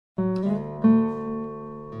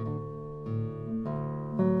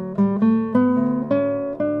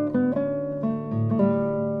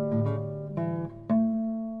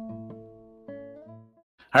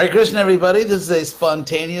Hare Krishna, everybody. This is a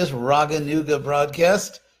spontaneous Raganuga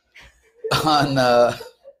broadcast on,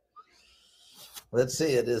 let's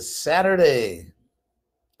see, it is Saturday,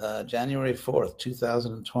 January 4th,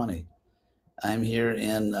 2020. I'm here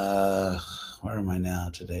in, where am I now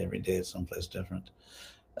today? Every day it's someplace different.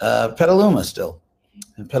 Petaluma still,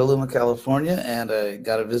 in Petaluma, California, and I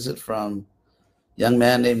got a visit from a young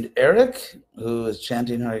man named Eric, who is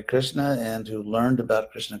chanting Hare Krishna and who learned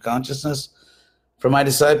about Krishna consciousness from my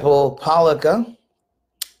disciple Palaka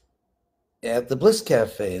at the Bliss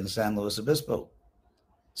Cafe in San Luis Obispo.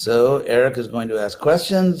 So Eric is going to ask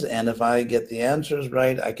questions, and if I get the answers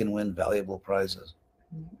right, I can win valuable prizes.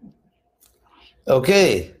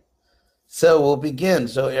 Okay, so we'll begin.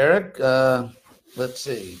 So Eric, let's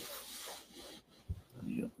see.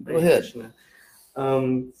 Go ahead.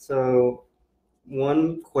 So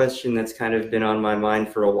one question that's kind of been on my mind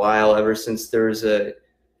for a while, ever since there's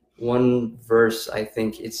one verse, I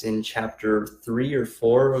think it's in chapter 3 or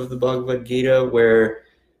 4 of the Bhagavad Gita, where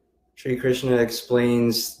Sri Krishna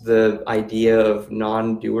explains the idea of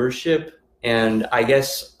non-doership. And I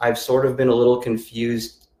guess I've sort of been a little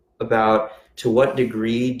confused about to what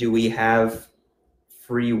degree do we have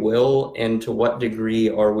free will and to what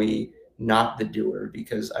degree are we not the doer?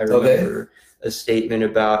 Because I remember a statement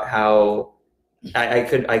about how I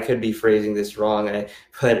could be phrasing this wrong,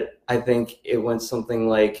 but I think it went something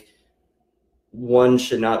like, one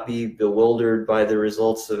should not be bewildered by the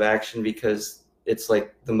results of action because it's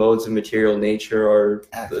like the modes of material nature are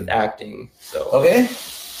acting. So okay.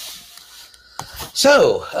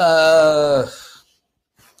 So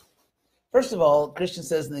first of all, Krishna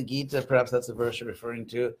says in the Gita, perhaps that's the verse you're referring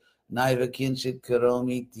to, Naiva kinchit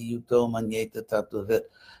karomi tiyuto manyeta tattvavit.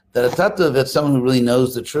 That a tattvavit, someone who really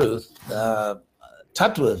knows the truth,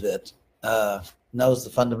 tattvavit knows the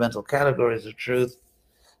fundamental categories of truth.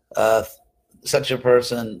 Such a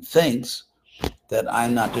person thinks that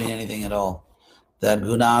I'm not doing anything at all. That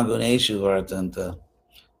guna guneshu vartanta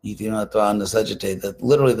iti matva nasajjate, that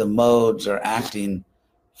literally the modes are acting,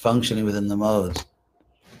 functioning within the modes.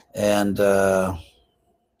 And guna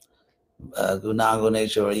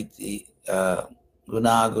guneshu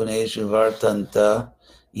vartanta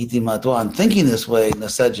iti matva, I'm thinking this way,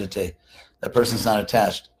 nasajjate, that person's not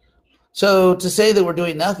attached. So to say that we're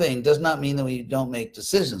doing nothing does not mean that we don't make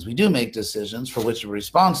decisions. We do make decisions for which we're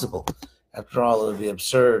responsible. After all, it would be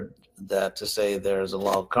absurd that to say there's a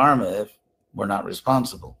law of karma if we're not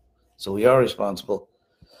responsible. So we are responsible.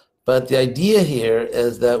 But the idea here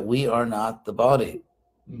is that we are not the body.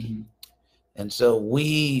 Mm-hmm. And so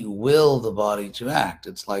we will the body to act.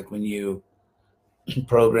 It's like when you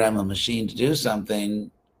program a machine to do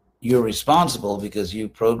something, you're responsible because you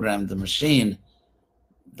programmed the machine,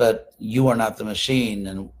 but you are not the machine,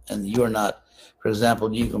 and you're not, for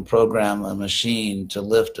example, you can program a machine to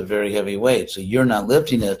lift a very heavy weight. So you're not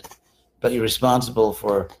lifting it, but you're responsible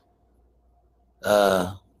for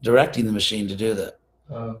directing the machine to do that.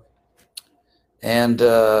 And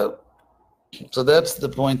so that's the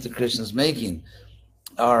point that Krishna's making.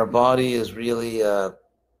 Our body is really,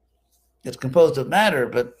 it's composed of matter,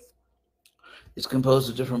 but it's composed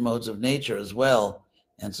of different modes of nature as well.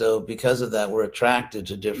 And so because of that, we're attracted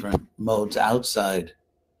to different modes outside.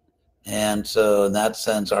 And so in that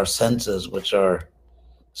sense, our senses, which are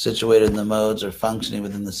situated in the modes, are functioning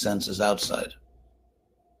within the senses outside.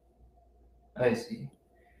 I see.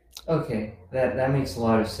 Okay, that makes a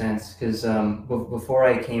lot of sense, because before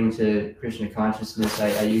I came to Krishna consciousness,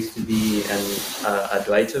 I used to be an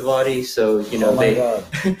Advaitavadi, so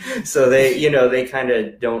they kind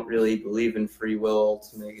of don't really believe in free will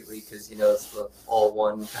ultimately, because it's the all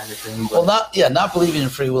one kind of thing. But, well, not believing in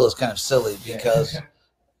free will is kind of silly, because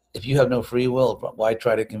if you have no free will, why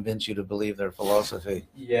try to convince you to believe their philosophy?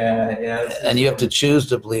 Yeah. And you have to choose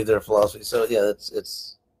to believe their philosophy. So yeah,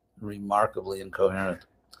 it's remarkably incoherent.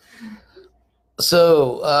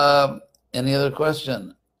 So, any other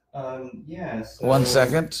question? Yes. 1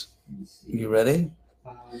 second. You ready?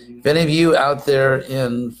 If any of you out there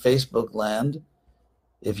in Facebook land,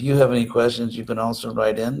 if you have any questions, you can also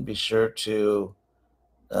write in. Be sure to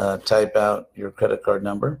type out your credit card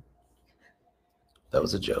number. That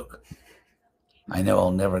was a joke. I know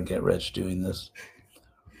I'll never get rich doing this.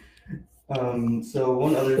 So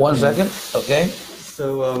one other. 1 second. Okay.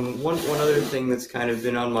 So one other thing that's kind of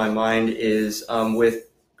been on my mind is with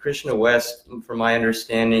Krishna West, from my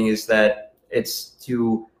understanding, is that it's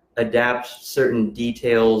to adapt certain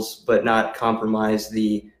details but not compromise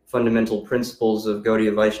the fundamental principles of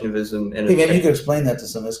Gaudiya Vaishnavism. And maybe you could explain that to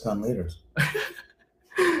some ISKCON leaders.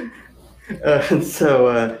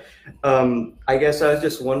 I guess I was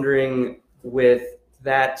just wondering, with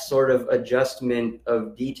that sort of adjustment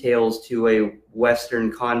of details to a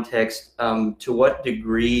Western context, to what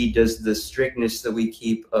degree does the strictness that we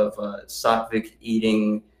keep of sattvic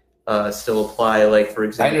eating still apply? Like, for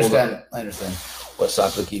example, I understand what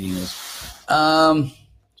sattvic eating is.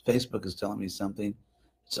 Facebook is telling me something.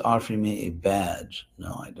 It's offering me a badge.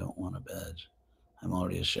 No, I don't want a badge. I'm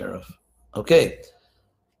already a sheriff. Okay.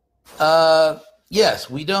 Yes,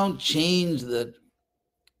 we don't change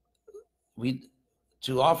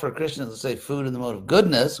to offer Christians, let's say, food in the mode of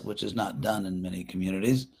goodness, which is not done in many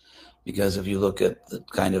communities, because if you look at the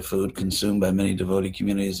kind of food consumed by many devotee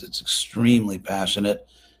communities, it's extremely passionate.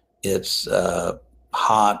 It's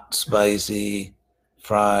hot, spicy,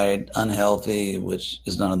 fried, unhealthy, which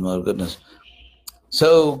is not in the mode of goodness.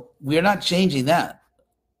 So we're not changing that.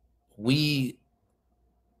 We,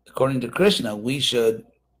 according to Krishna, we should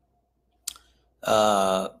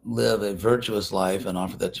live a virtuous life and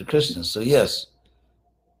offer that to Krishna. So yes,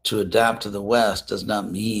 to adapt to the West does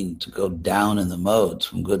not mean to go down in the modes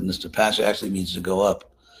from goodness to passion. It actually means to go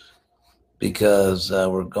up, because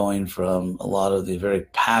we're going from a lot of the very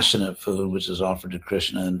passionate food which is offered to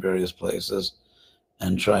Krishna in various places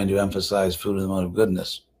and trying to emphasize food in the mode of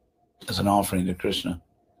goodness as an offering to Krishna.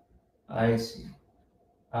 I see.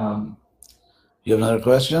 You have another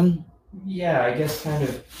question? Yeah, I guess kind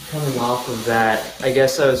of coming off of that, I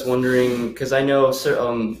guess I was wondering, because I know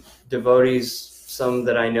devotees, some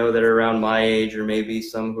that I know that are around my age, or maybe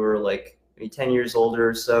some who are like maybe 10 years older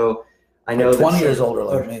or so. I know 20 years older,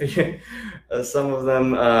 like me. Some of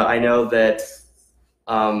them, I know that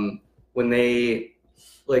when they,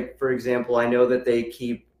 like, for example, I know that they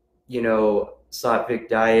keep, sattvic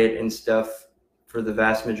diet and stuff for the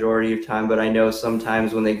vast majority of time, but I know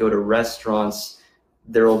sometimes when they go to restaurants,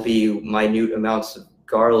 there will be minute amounts of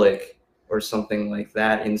garlic or something like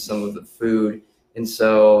that in some of the food. And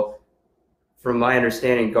so from my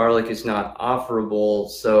understanding, garlic is not offerable.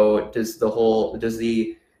 So does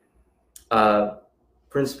the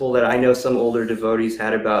principle that I know some older devotees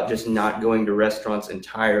had about just not going to restaurants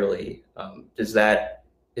entirely, is that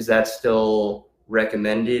still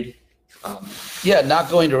recommended? Yeah,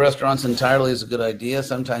 not going to restaurants entirely is a good idea.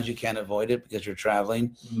 Sometimes you can't avoid it because you're traveling.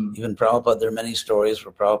 Mm-hmm. Even Prabhupada, there are many stories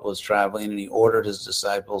where Prabhupada was traveling and he ordered his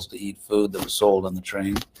disciples to eat food that was sold on the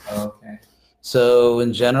train. Okay. So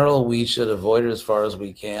in general, we should avoid it as far as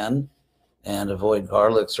we can, and avoid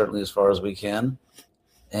garlic certainly as far as we can.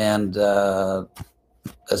 And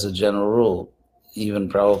as a general rule, even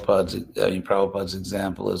Prabhupada's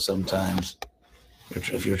example is sometimes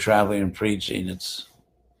if you're traveling and preaching, it's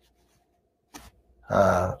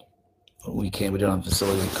we don't have a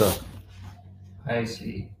facility to cook. I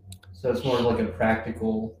see. So it's more like a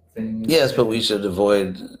practical thing. Yes, but we should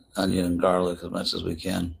avoid onion and garlic as much as we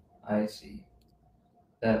can. I see.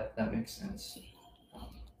 That makes sense.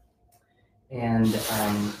 And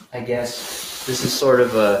I guess this is sort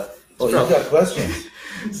of a... Oh, you've got questions.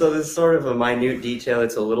 So this is sort of a minute detail.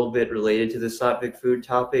 It's a little bit related to the sattvic food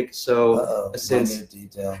topic. So minute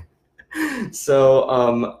detail.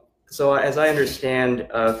 So as I understand,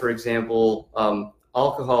 for example,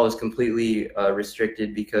 alcohol is completely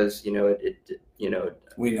restricted because we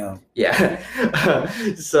know. Yeah.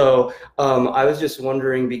 So I was just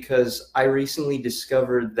wondering, because I recently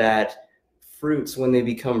discovered that fruits, when they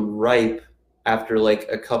become ripe after like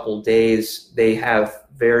a couple days, they have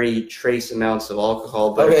very trace amounts of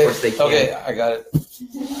alcohol, but of course they can't. Okay, I got it.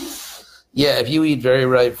 Yeah, if you eat very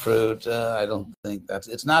ripe fruit, I don't think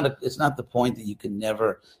it's not the point that you can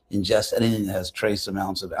never ingest anything that has trace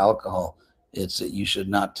amounts of alcohol. It's that you should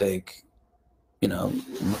not take,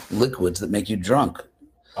 liquids that make you drunk,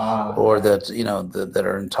 or that that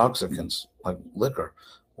are intoxicants like liquor,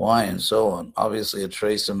 wine, and so on. Obviously, a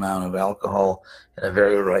trace amount of alcohol in a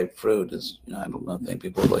very ripe fruit is, I don't think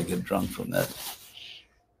people really get drunk from that.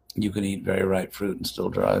 You can eat very ripe fruit and still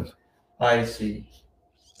drive. I see.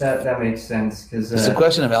 That makes sense, because it's a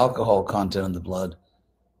question of alcohol content in the blood,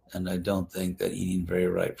 and I don't think that eating very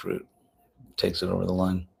ripe fruit takes it over the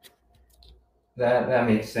line. That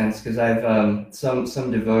makes sense, because I've some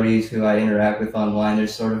devotees who I interact with online.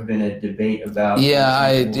 There's sort of been a debate about.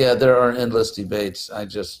 There are endless debates.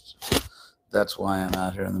 That's why I'm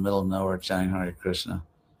out here in the middle of nowhere chanting Hare Krishna,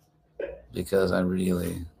 because I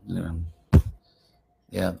really, we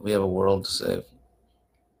have a world to save.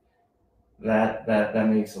 That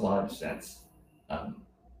makes a lot of sense.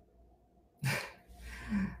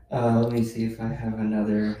 Let me see if I have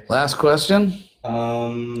another. Last question.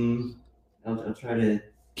 I'll try to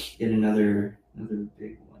get another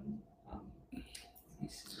big one. Let me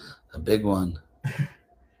see. A big one.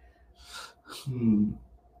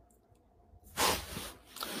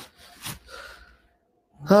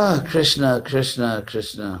 Ah, Krishna, Krishna,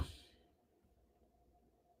 Krishna.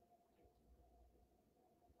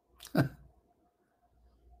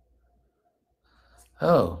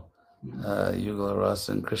 Oh, Yugala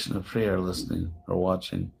Rasa and Krishna Priya are listening or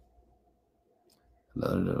watching. And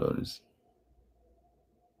other devotees.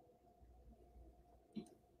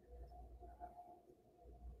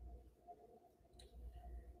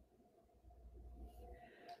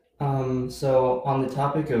 So on the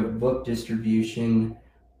topic of book distribution,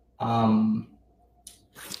 hold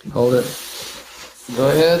it. Go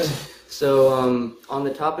ahead. So on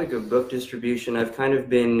the topic of book distribution, I've kind of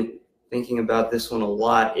been thinking about this one a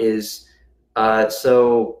lot.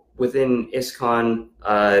 So within ISKCON,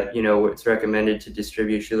 it's recommended to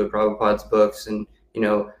distribute Srila Prabhupada's books, and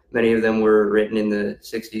many of them were written in the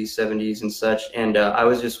 60s, 70s, and such. And I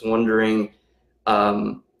was just wondering,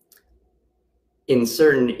 in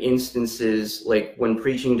certain instances, like when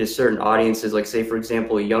preaching to certain audiences, like say for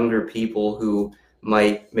example, younger people who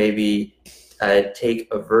might maybe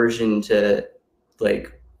take aversion to,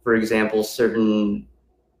 like, for example, certain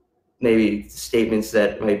maybe statements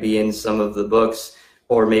that might be in some of the books,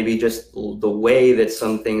 or maybe just the way that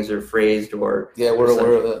some things are phrased, or we're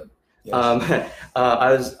aware of it. Yes.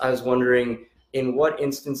 I was wondering, in what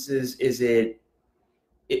instances is it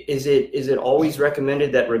always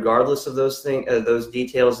recommended that regardless of those those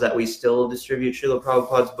details, that we still distribute Srila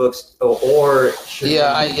Prabhupada's books, or should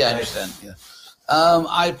I understand. Yeah.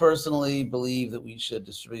 I personally believe that we should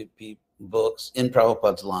distribute books in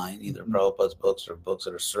Prabhupada's line, either Prabhupada's books or books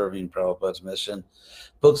that are serving Prabhupada's mission,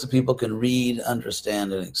 books that people can read,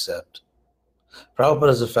 understand, and accept. Prabhupada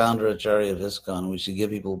is the founder Acharya of ISKCON. We should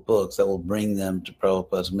give people books that will bring them to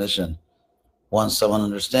Prabhupada's mission. Once someone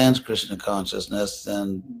understands Krishna consciousness,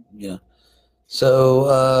 then,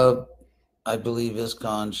 So I believe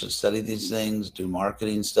ISKCON should study these things, do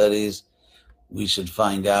marketing studies. We should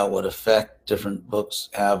find out what effect different books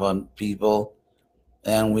have on people.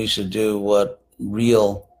 And we should do what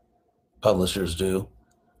real publishers do.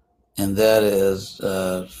 And that is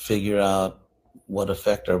figure out what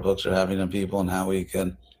effect our books are having on people and how we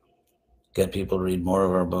can get people to read more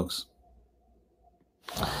of our books.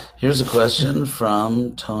 Here's a question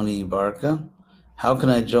from Tony Barca. How can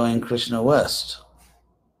I join Krishna West?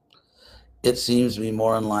 It seems to be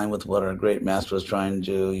more in line with what our great master was trying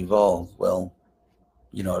to evolve. Well,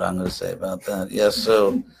 you know what I'm going to say about that. Yes,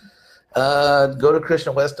 so go to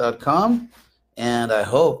krishnawest.com, and I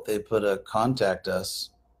hope they put a contact us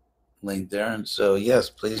link there. And so, yes,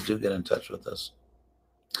 please do get in touch with us.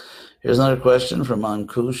 Here's another question from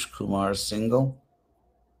Ankush Kumar Singhal.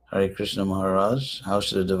 Hare Krishna Maharaj, how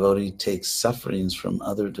should a devotee take sufferings from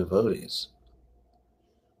other devotees?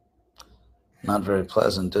 Not very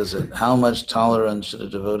pleasant, is it? How much tolerance should a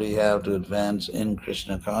devotee have to advance in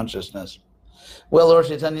Krishna consciousness? Well, Lord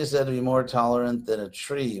Chaitanya said to be more tolerant than a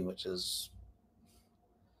tree, which is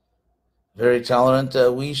very tolerant.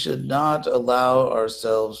 We should not allow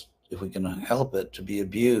ourselves, if we can help it, to be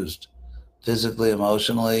abused physically,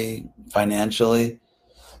 emotionally, financially.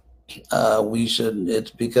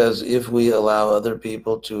 It's because if we allow other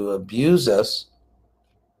people to abuse us,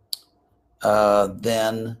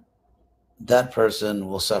 then that person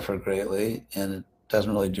will suffer greatly, and it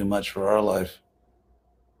doesn't really do much for our life.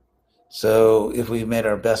 So if we made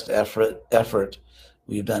our best effort,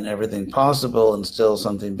 we've done everything possible, and still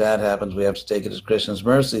something bad happens, we have to take it as Krishna's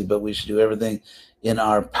mercy, but we should do everything in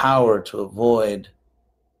our power to avoid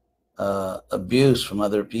abuse from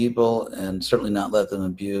other people, and certainly not let them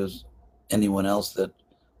abuse anyone else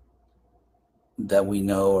that we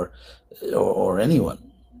know, or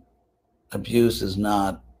anyone. Abuse is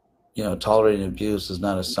not, tolerating abuse is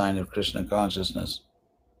not a sign of Krishna consciousness.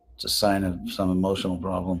 It's a sign of some emotional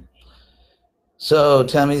problem. So,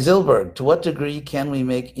 Tammy Zilberg, to what degree can we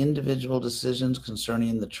make individual decisions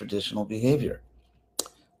concerning the traditional behavior?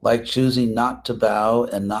 Like choosing not to bow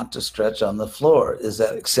and not to stretch on the floor. Is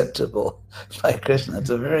that acceptable by Krishna? It's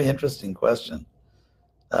a very interesting question.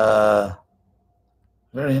 Very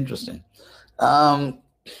interesting.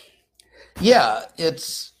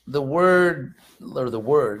 It's the word, or the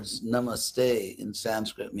words, namaste in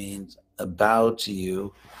Sanskrit means a bow to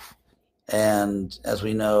you. And as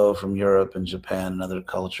we know from Europe and Japan and other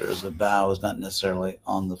cultures, a bow is not necessarily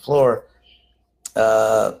on the floor.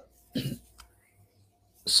 But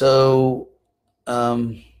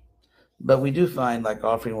we do find, like,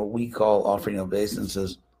 offering what we call offering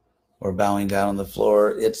obeisances or bowing down on the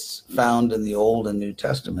floor, it's found in the Old and New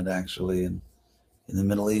Testament, actually. And in the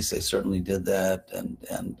Middle East, they certainly did that, and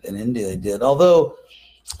in India they did. Although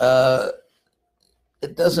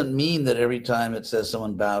it doesn't mean that every time it says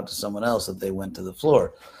someone bowed to someone else that they went to the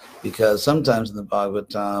floor. because sometimes in the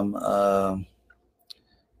Bhagavatam,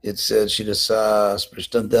 it says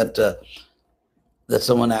that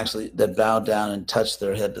someone actually that bowed down and touched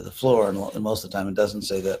their head to the floor, and most of the time it doesn't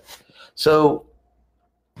say that. So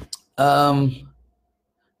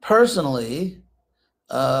personally,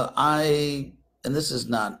 I'm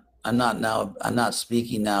not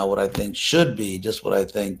speaking now what I think should be, just what I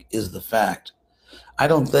think is the fact. I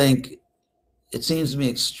don't think, it seems to me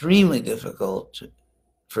extremely difficult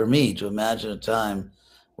for me to imagine a time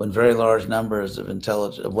when very large numbers of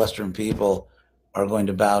Western people are going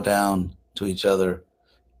to bow down to each other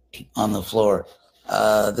on the floor.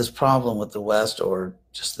 This problem with the West, or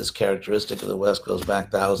just this characteristic of the West, goes back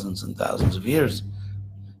thousands and thousands of years.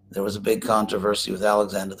 There was a big controversy with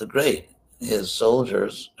Alexander the Great. His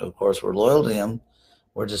soldiers, of course, were loyal to him,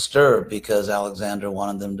 were disturbed because Alexander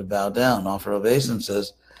wanted them to bow down, offer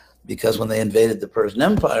obeisances, because when they invaded the Persian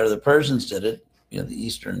Empire, the Persians did it, the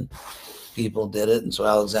Eastern people did it, and so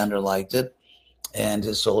Alexander liked it, and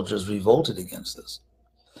his soldiers revolted against this.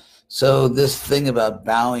 So this thing about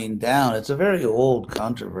bowing down, it's a very old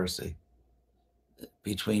controversy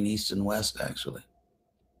between East and West, actually.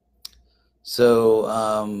 So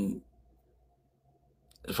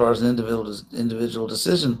as far as an individual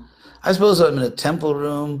decision, I suppose if I'm in a temple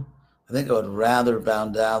room, I think I would rather bow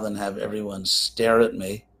down than have everyone stare at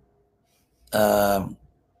me.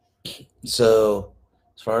 So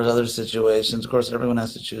as far as other situations, of course, everyone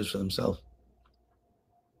has to choose for themselves.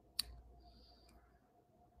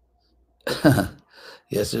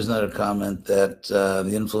 Yes, there's another comment that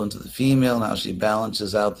the influence of the female and how she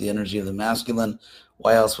balances out the energy of the masculine.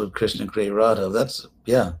 Why else would Krishna create Radha?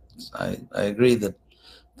 I agree that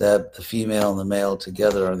the female and the male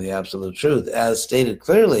together are the absolute truth, as stated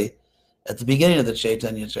clearly at the beginning of the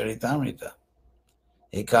Chaitanya Charitamrita.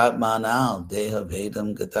 Ekatmanal deha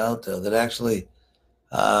bhedam gatauta, that actually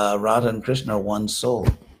Radha and Krishna are one soul.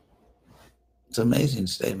 It's an amazing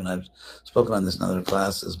statement. I've spoken on this in other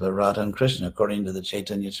classes, but Radha and Krishna, according to the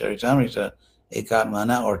Chaitanya Charitamrita,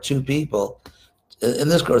 Ekatmanal, or two people. In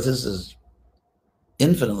this course, this is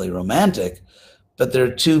infinitely romantic, but there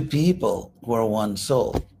are two people who are one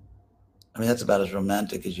soul. I mean, that's about as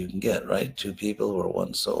romantic as you can get, right? Two people who are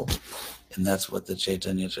one soul. And that's what the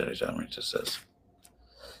Chaitanya Charitamrita says.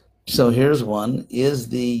 So here's one. Is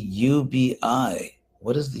the UBI,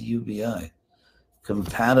 what is the UBI?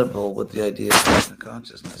 Compatible with the idea of Krishna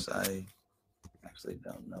consciousness? I actually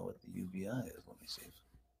don't know what the UBI is. Let me see.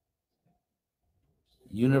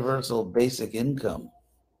 Universal basic income.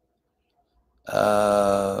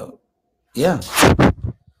 Yeah,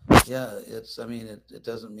 it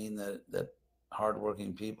doesn't mean that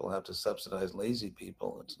hardworking people have to subsidize lazy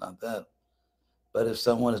people. It's not that. But if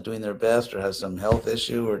someone is doing their best or has some health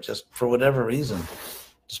issue, or just for whatever reason,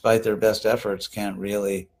 despite their best efforts, can't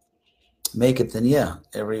really make it, then yeah,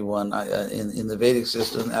 everyone, in the Vedic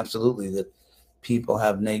system, absolutely, that people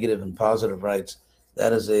have negative and positive rights.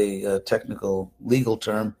 That is a technical legal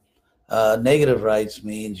term. Negative rights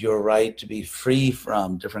means your right to be free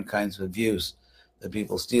from different kinds of abuse, that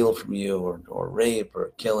people steal from you, or rape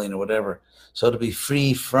or killing or whatever. So to be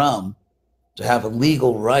free from, to have a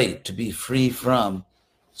legal right to be free from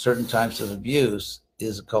certain types of abuse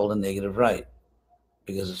is called a negative right,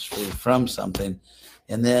 because it's free from something.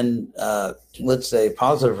 And then let's say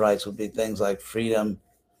positive rights would be things like freedom,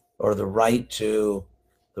 or the right to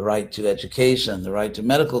education, the right to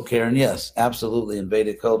medical care. And yes, absolutely, in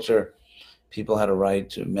Vedic culture, people had a right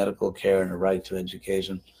to medical care and a right to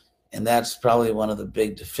education. And that's probably one of the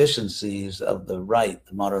big deficiencies of the right,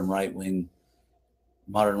 the modern right-wing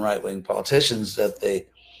politicians, that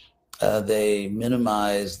they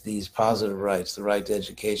minimize these positive rights, the right to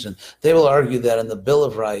education. They will argue that in the Bill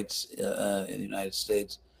of Rights in the United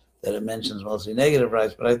States, that it mentions mostly negative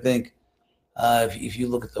rights. But I think if you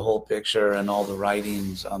look at the whole picture and all the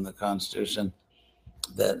writings on the Constitution,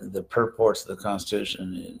 that the purports of the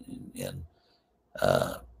Constitution in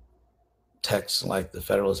texts like the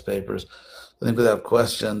Federalist Papers, I think without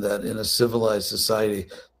question that in a civilized society,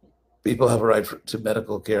 people have a right to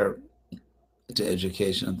medical care, to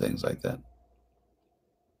education, and things like that.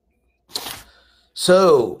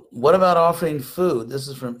 So what about offering food? This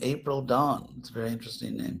is from April Dawn. It's a very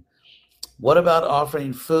interesting name. What about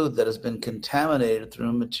offering food that has been contaminated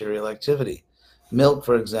through material activity? Milk,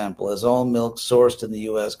 for example, as all milk sourced in the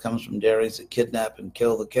U.S. comes from dairies that kidnap and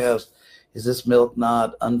kill the calves. Is this milk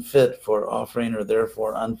not unfit for offering, or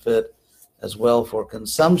therefore unfit as well for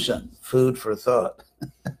consumption? Food for thought.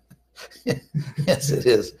 Yes, it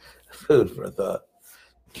is food for thought.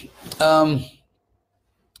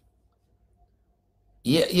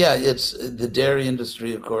 It's the dairy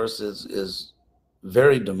industry, of course, is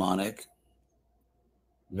very demonic,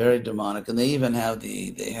 and they even have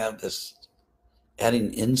this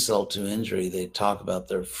adding insult to injury. They talk about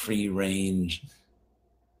their free range,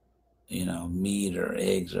 meat or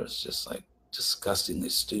eggs, or it's just like disgustingly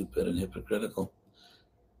stupid and hypocritical.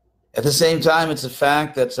 At the same time, it's a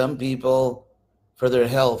fact that some people, for their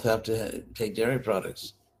health, have to take dairy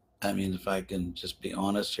products. I mean, if I can just be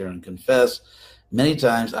honest here and confess, many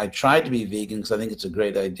times I tried to be vegan because I think it's a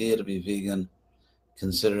great idea to be vegan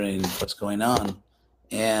considering what's going on.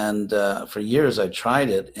 And for years I tried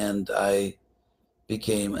it and I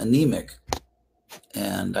became anemic.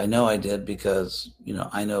 And I know I did because,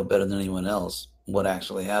 I know better than anyone else what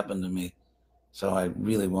actually happened to me. So I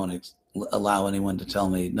really won't allow anyone to tell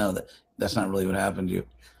me, no, that's not really what happened to you.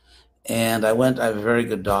 And I have a very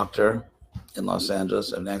good doctor in Los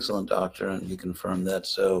Angeles, an excellent doctor, and he confirmed that.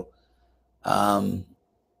 So I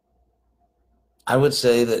would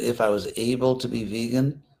say that if I was able to be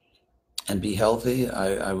vegan and be healthy,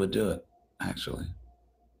 I would do it, actually.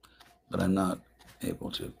 But I'm not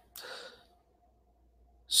able to.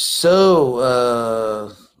 So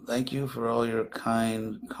thank you for all your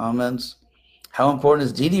kind comments. How important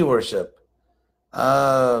is deity worship?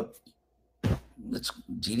 It's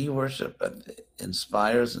deity worship that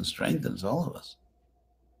inspires and strengthens all of us.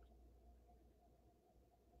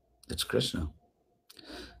 It's Krishna.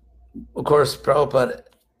 Of course, Prabhupada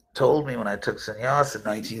told me when I took sannyas in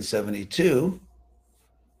 1972,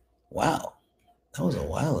 wow, that was a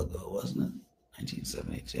while ago, wasn't it?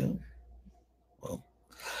 1972. Well,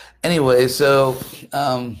 anyway, so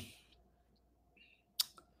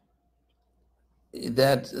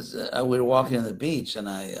we were walking on the beach, and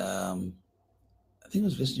I think it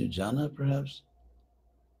was Vishnu Jana, perhaps,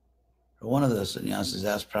 or one of the sannyasis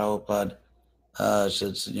asked Prabhupada,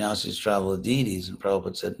 should sannyasis travel with deities? And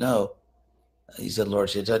Prabhupada said no. He said Lord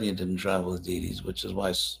Chaitanya didn't travel with deities, which is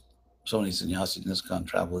why so many sannyasis in ISKCON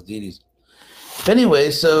travel with deities. But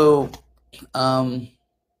anyway, so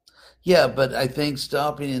yeah, but I think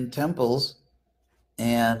stopping in temples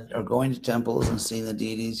or going to temples and seeing the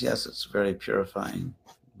deities, yes, it's very purifying,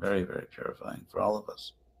 very, very purifying for all of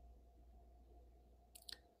us.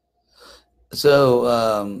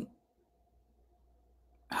 So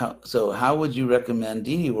how would you recommend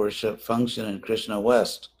deity worship function in Krishna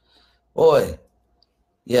West? Boy,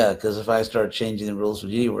 yeah, because if I start changing the rules for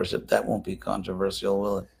deity worship, that won't be controversial,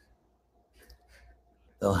 will it?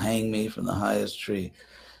 They'll hang me from the highest tree.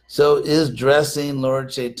 So is dressing Lord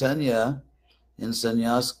Chaitanya in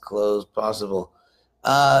sannyas clothes possible?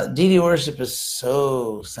 Deity worship is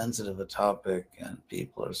so sensitive a topic, and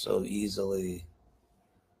people are so easily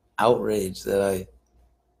outraged that I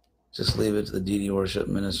just leave it to the deity worship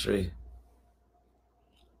ministry.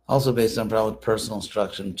 Also based on probably personal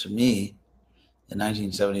instruction to me in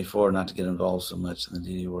 1974 not to get involved so much in the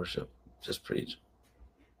deity worship, just preach.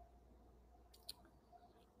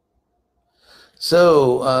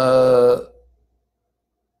 So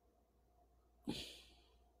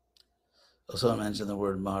someone mentioned the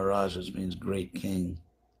word Maharaj, which means great king,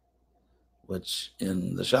 which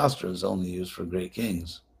in the Shastra is only used for great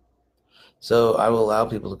kings. So I will allow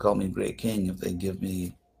people to call me great king if they give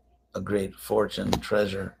me a great fortune,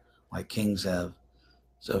 treasure, like kings have.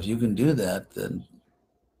 So if you can do that, then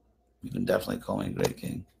you can definitely call me great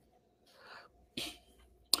king.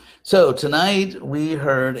 So tonight we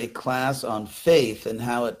heard a class on faith and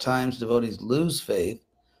how at times devotees lose faith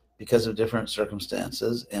because of different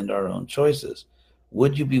circumstances and our own choices.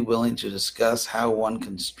 Would you be willing to discuss how one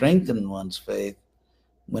can strengthen one's faith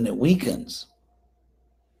when it weakens?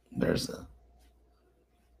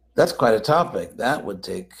 That's quite a topic. That would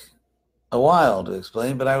take a while to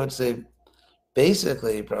explain, but I would say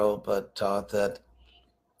basically Prabhupada taught that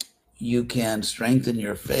you can strengthen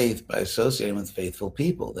your faith by associating with faithful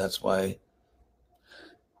people. That's why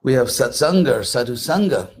we have satsanga or sadhu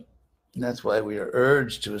sangha. That's why we are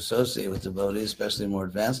urged to associate with devotees, especially more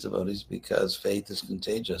advanced devotees, because faith is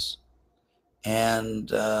contagious. And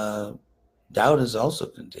doubt is also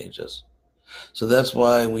contagious. So that's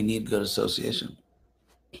why we need good association.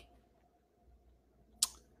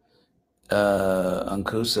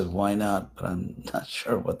 Ankush said, why not? But I'm not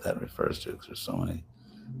sure what that refers to because there's so many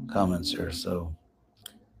comments here. So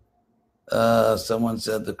someone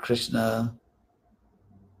said the Krishna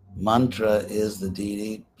mantra is the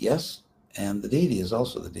deity. Yes, and the deity is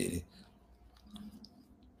also the deity.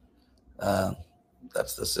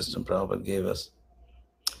 That's the system Prabhupada gave us.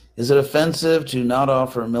 Is it offensive to not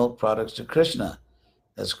offer milk products to Krishna,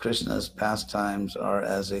 as Krishna's pastimes are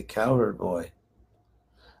as a cowherd boy?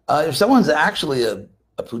 If someone's actually a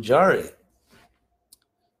pujari,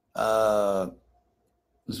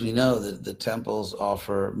 as we know, that the temples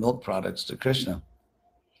offer milk products to Krishna.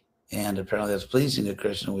 And apparently that's pleasing to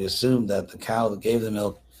Krishna. We assume that the cow that gave the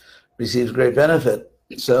milk receives great benefit.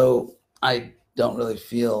 So I don't really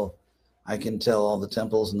feel I can tell all the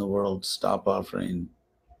temples in the world stop offering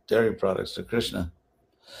dairy products to Krishna.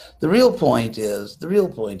 The real point here is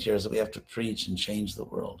that we have to preach and change the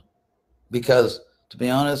world. Because, to be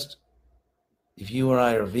honest, if you or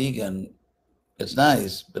I are vegan, it's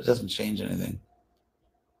nice, but it doesn't change anything.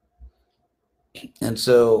 And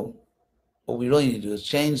so what we really need to do is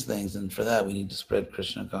change things, and for that we need to spread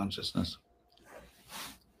Krishna consciousness.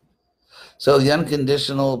 So the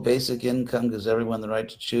unconditional basic income gives everyone the right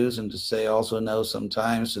to choose and to say also no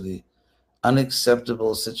sometimes to the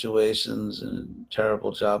unacceptable situations and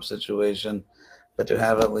terrible job situation, but to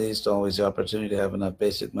have at least always the opportunity to have enough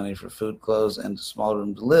basic money for food, clothes, and a small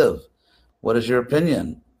room to live. What is your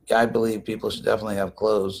opinion? I believe people should definitely have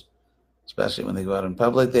clothes, especially when they go out in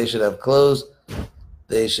public. They should have clothes.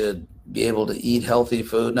 They should be able to eat healthy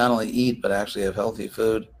food, not only eat, but actually have healthy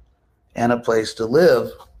food and a place to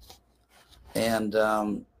live. And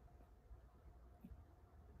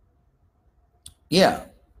yeah,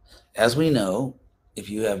 as we know, if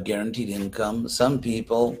you have guaranteed income, some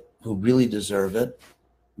people who really deserve it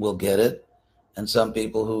will get it, and some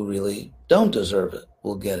people who really don't deserve it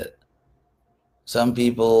will get it. Some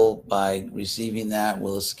people, by receiving that,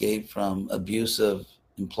 will escape from abusive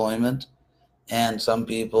employment, and some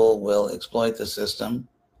people will exploit the system,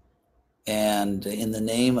 and in the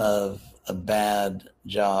name of a bad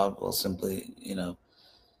job will simply,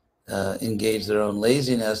 engage their own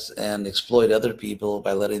laziness and exploit other people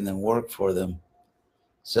by letting them work for them.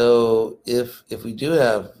 So if we do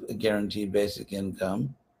have a guaranteed basic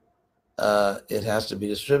income, it has to be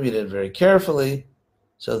distributed very carefully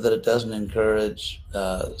so that it doesn't encourage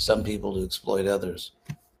some people to exploit others,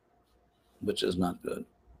 which is not good.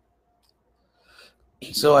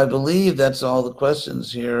 So I believe that's all the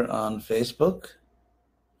questions here on Facebook.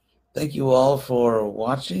 Thank you all for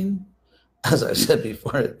watching. As I said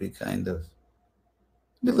before, it'd be a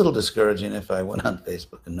little discouraging if I went on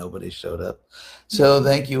Facebook and nobody showed up. So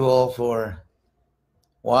thank you all for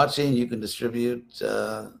watching. You can distribute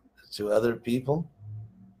to other people.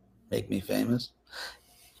 Make me famous.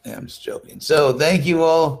 Yeah, I'm just joking. So thank you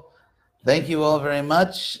all. Thank you all very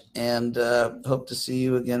much, and hope to see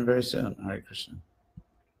you again very soon. Hare Krishna.